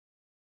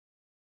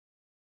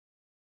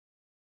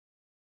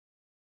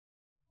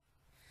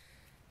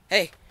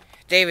Hey,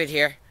 David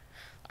here.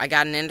 I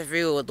got an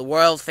interview with the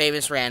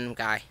world-famous random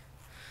guy.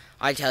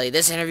 I tell you,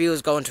 this interview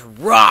is going to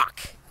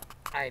rock!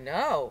 I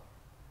know.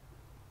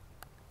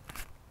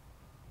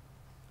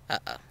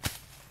 Uh-oh.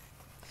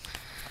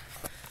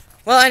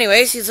 Well,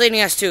 anyways, he's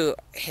leading us to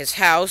his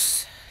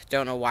house.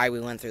 Don't know why we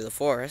went through the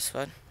forest,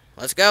 but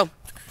let's go.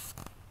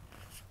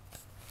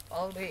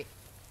 Follow me.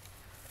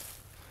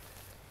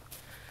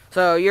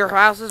 So, your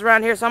house is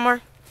around here somewhere?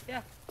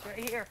 Yeah, it's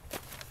right here.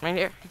 Right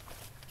here?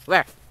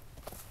 Where?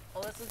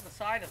 Well, this is the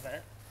side of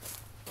it.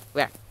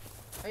 Where?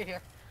 Right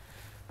here.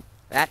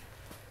 That?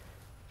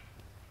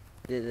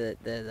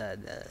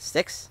 The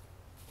sticks?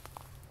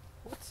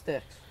 What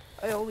sticks?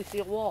 I only see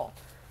a wall.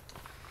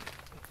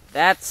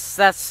 That's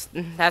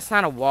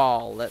not a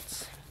wall.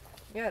 That's...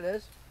 Yeah, it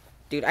is.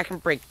 Dude, I can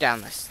break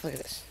down this. Look at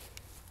this.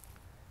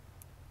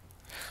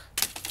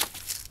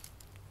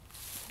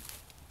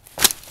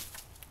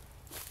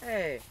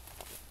 Hey.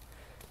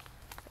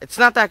 It's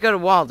not that good a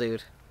wall,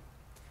 dude.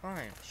 Fine,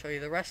 I'll show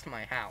you the rest of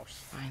my house.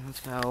 Fine,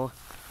 let's go.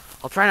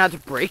 I'll try not to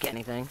break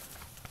anything.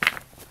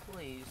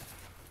 Please.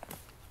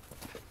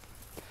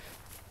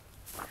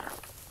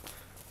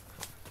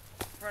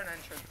 Front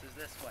entrance is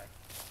this way.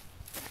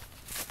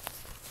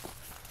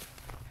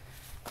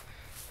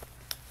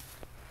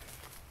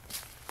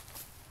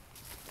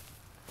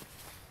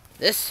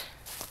 This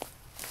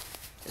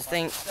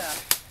thing...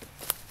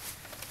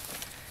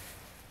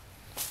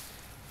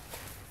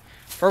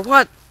 For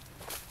what?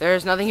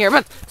 There's nothing here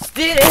but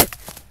sticks!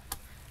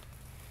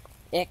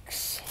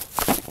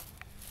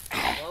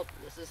 Well,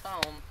 this is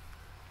home.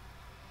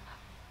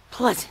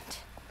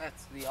 Pleasant.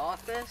 That's the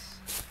office.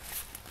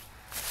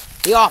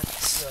 The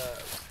office.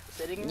 The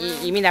sitting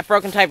room. You mean that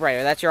broken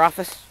typewriter? That's your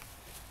office?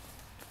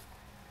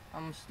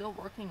 I'm still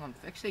working on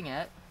fixing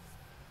it.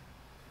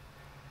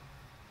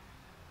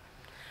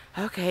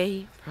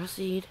 Okay,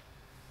 proceed.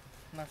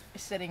 That's my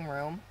sitting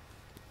room.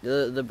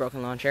 The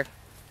broken lawn chair?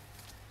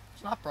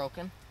 It's not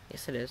broken.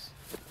 Yes, it is.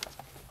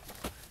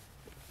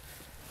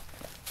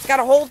 It's got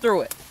a hole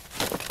through it.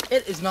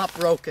 It is not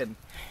broken.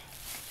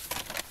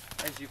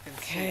 As you can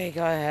see. Okay,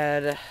 go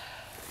ahead.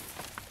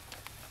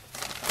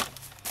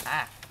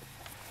 Ah.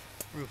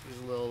 Roof is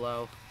a little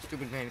low.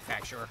 Stupid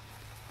manufacturer.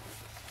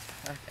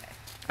 Okay.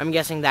 I'm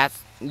guessing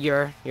that's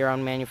your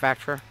own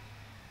manufacturer?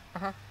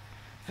 Uh-huh.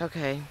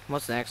 Okay,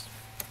 what's next?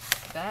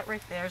 That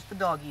right there is the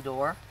doggy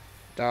door.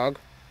 Dog?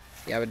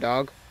 You have a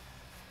dog?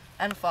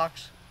 And a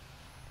fox.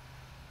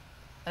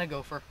 And a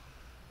gopher.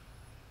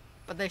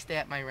 But they stay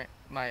at my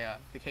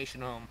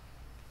vacation home.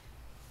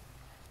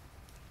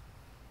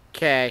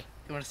 Okay.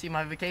 You want to see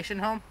my vacation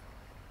home?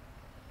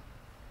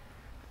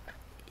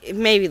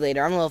 Maybe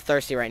later. I'm a little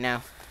thirsty right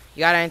now.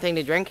 You got anything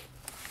to drink?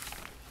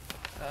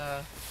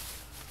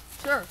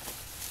 Sure.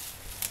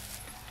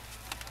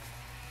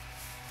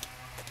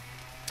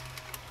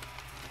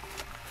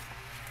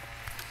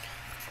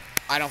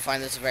 I don't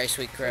find this a very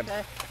sweet crib.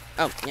 Okay.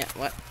 Oh, yeah,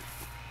 what?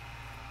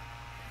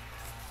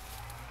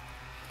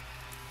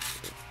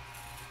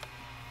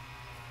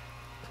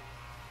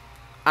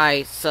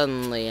 I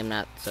suddenly am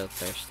not so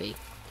thirsty.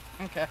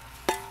 Okay.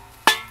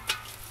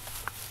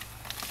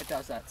 It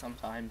does that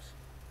sometimes.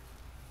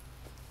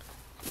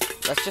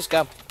 Let's just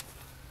go.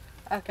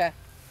 Okay.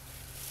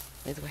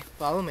 Lead the way.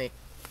 Follow me.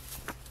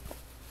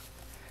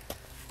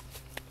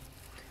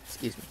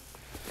 Excuse me.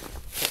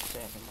 Can't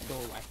stand in my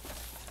doorway.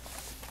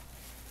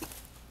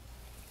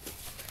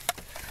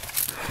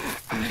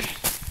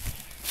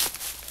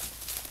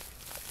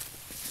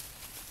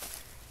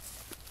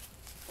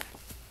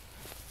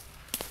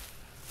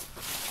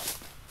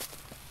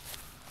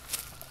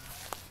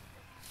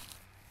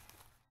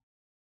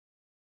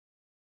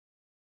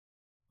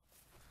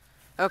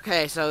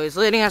 Okay, so he's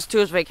leading us to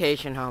his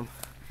vacation home.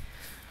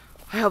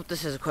 I hope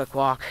this is a quick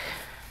walk.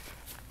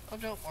 Oh,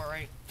 don't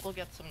worry. We'll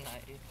get some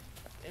night.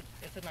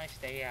 It's a nice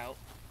day out.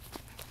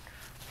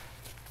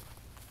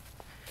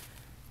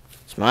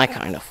 It's my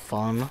kind of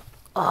fun.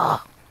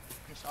 Ugh.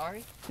 I'm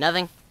sorry?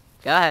 Nothing.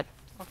 Go ahead.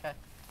 Okay.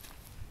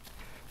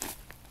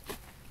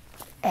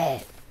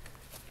 Ed.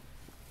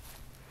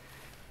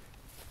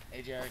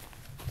 Hey, Jerry.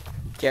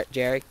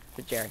 Jerry?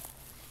 Who's Jerry?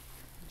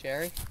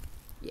 Jerry?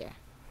 Yeah.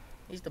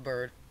 He's the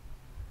bird.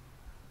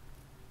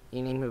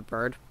 You name him a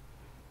bird?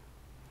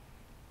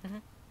 Mm-hmm.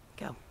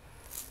 Go.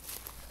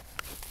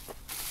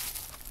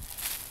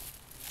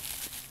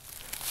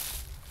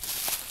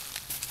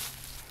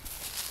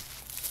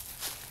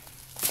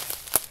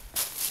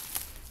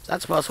 Is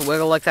that supposed to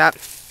wiggle like that?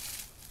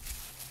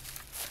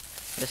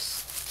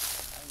 This...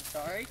 I'm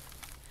sorry?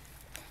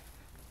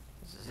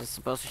 Is this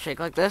supposed to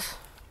shake like this?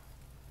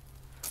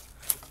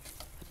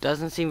 It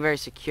doesn't seem very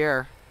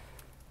secure.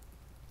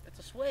 It's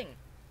a swing.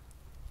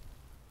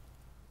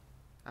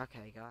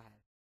 Okay, go ahead.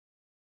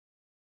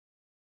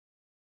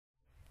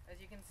 As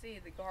you can see,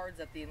 the guards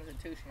at the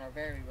institution are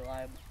very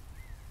reliable.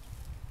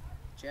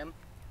 Jim?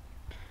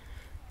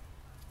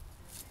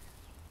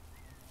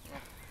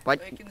 What?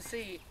 So you can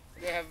see,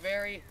 they have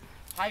very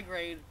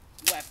high-grade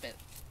weapons.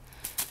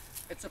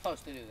 It's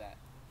supposed to do that.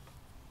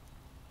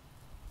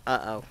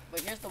 Uh-oh.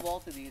 But here's the wall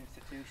to the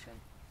institution.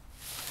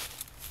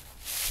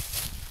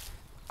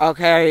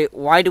 Okay,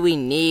 why do we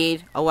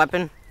need a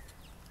weapon?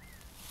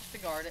 To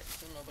guard it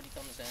so nobody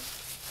comes in.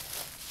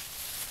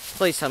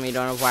 Please tell me you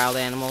don't have wild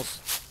animals.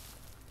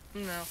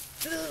 No.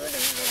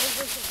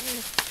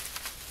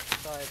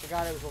 Sorry, I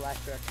forgot it was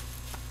electric.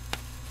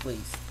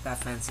 Please, that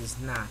fence is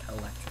not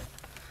electric.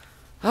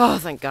 Oh,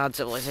 thank God,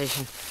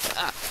 civilization.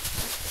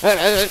 I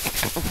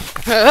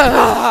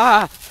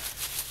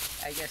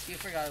guess you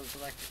forgot it was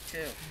electric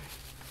too.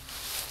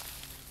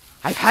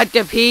 I've had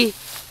to pee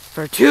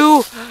for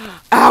 2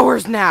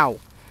 hours now.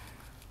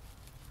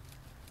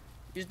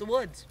 Use the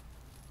woods.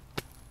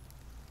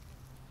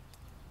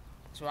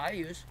 That's what I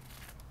use.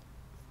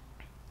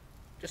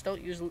 Just don't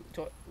use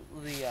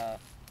the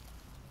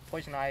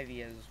poison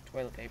ivy as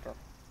toilet paper.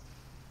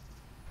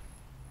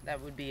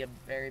 That would be a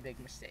very big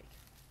mistake.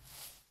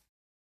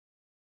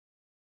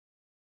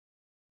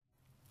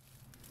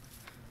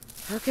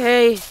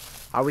 Okay,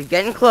 are we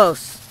getting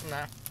close?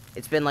 No.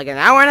 It's been like an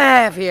hour and a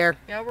half here.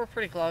 Yeah, we're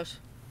pretty close.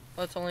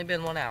 Well, it's only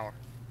been 1 hour.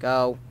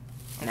 Go.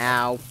 Okay.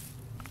 Now.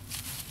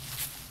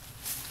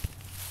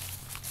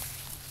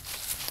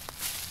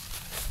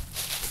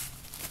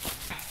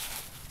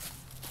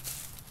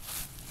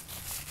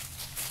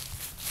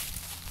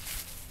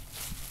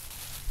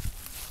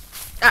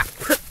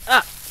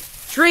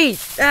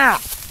 Trees! Ow!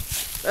 Watch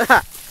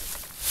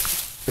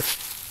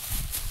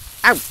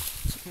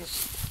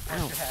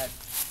your head.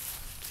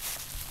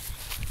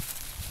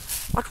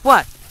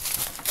 What?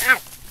 Ow!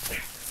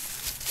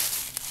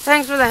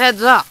 Thanks for the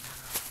heads up.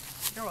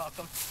 You're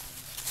welcome.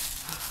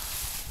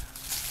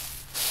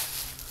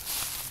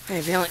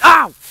 Hey, feeling.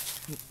 Ow!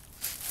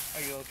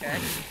 Are you okay?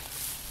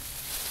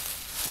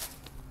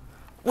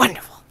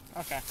 Wonderful.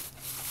 Okay.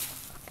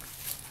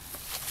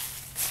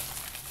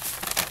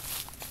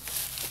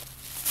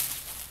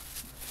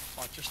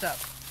 Watch your step.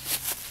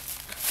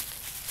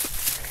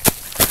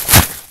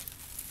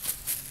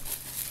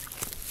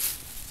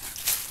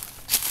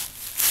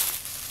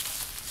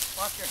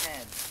 Watch your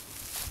head.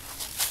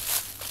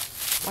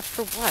 What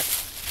for what?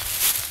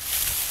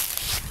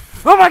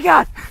 Oh my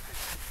God!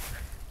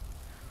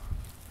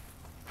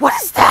 What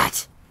is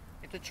that?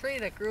 It's a tree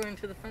that grew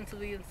into the fence of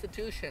the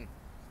institution.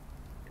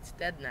 It's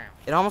dead now.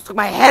 It almost took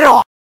my head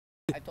off.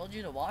 I told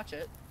you to watch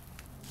it.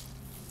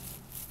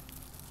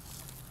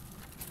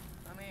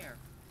 Come here.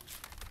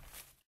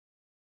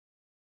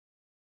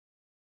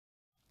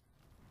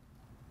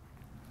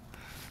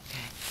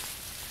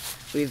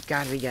 We've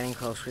got to be getting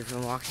close. We've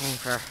been walking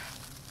for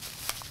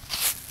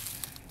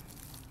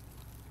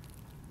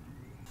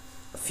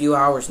a few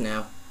hours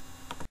now.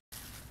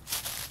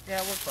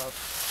 Yeah, we're close.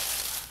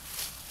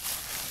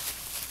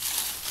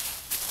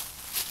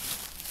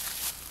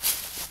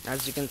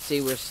 As you can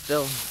see, we're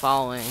still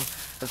following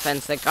the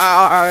fence that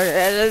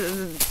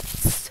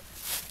guards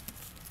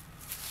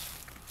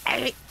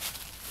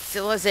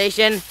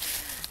civilization,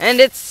 and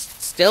it's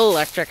still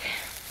electric.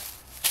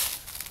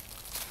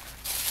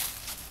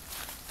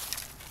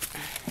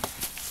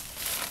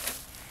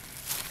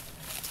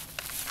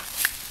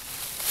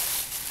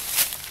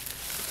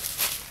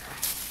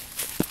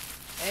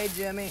 Hey,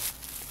 Jimmy.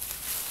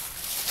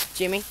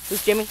 Jimmy?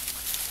 Who's Jimmy?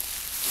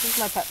 This is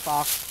my pet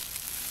fox.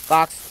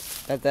 Fox.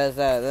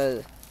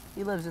 That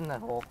He lives in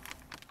that hole.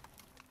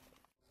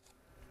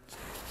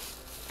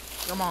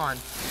 Come on.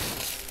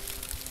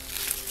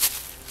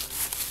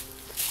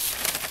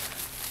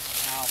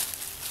 Ow.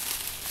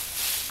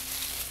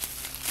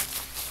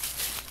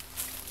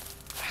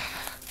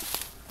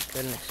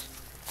 Goodness.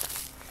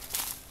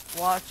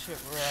 Watch it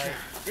right.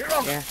 You're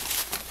wrong. Yeah.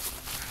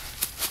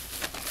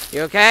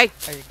 You okay?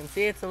 As you can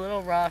see, it's a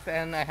little rough,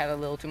 and I had a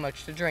little too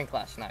much to drink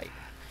last night.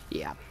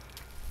 Yeah.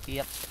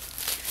 Yep.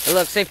 It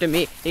looks safe to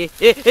me. Oh,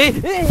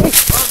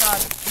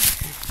 God.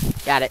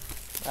 Got it.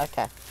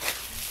 Okay.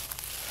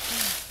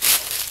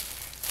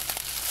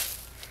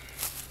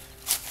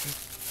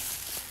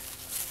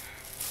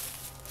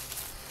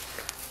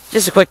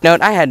 Just a quick note,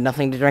 I had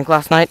nothing to drink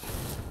last night.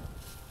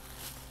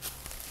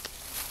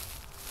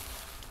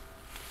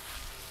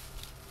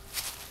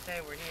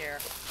 Okay, we're here.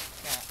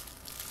 Yeah.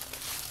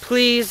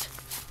 Please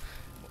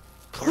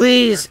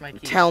Where's my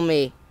key? tell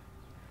me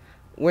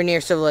we're near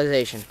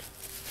civilization.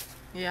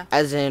 Yeah.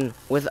 As in,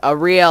 with a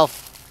real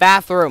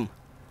bathroom.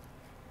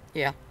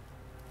 Yeah.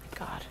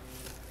 God.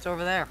 It's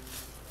over there.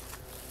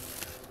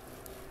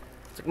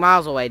 It's like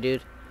miles away,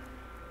 dude.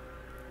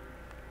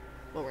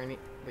 Well,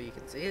 but you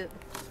can see it.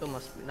 So it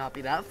must not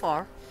be that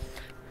far.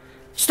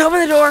 Just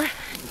open the door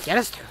and get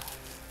us through.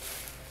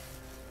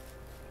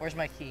 Where's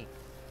my key?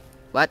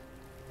 What?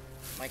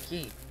 My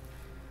key.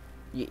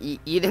 You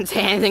didn't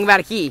say anything about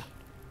a key.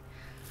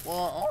 Well,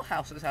 all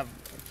houses have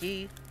a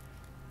key.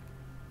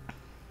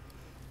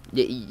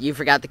 You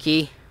forgot the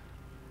key?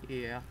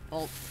 Yeah.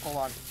 Hold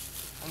on.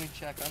 Let me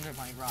check under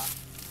my rock.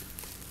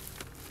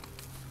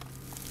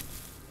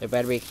 There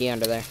better be a key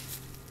under there.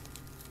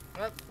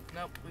 Nope.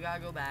 We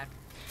gotta go back.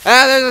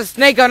 Ah, there's a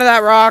snake under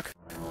that rock.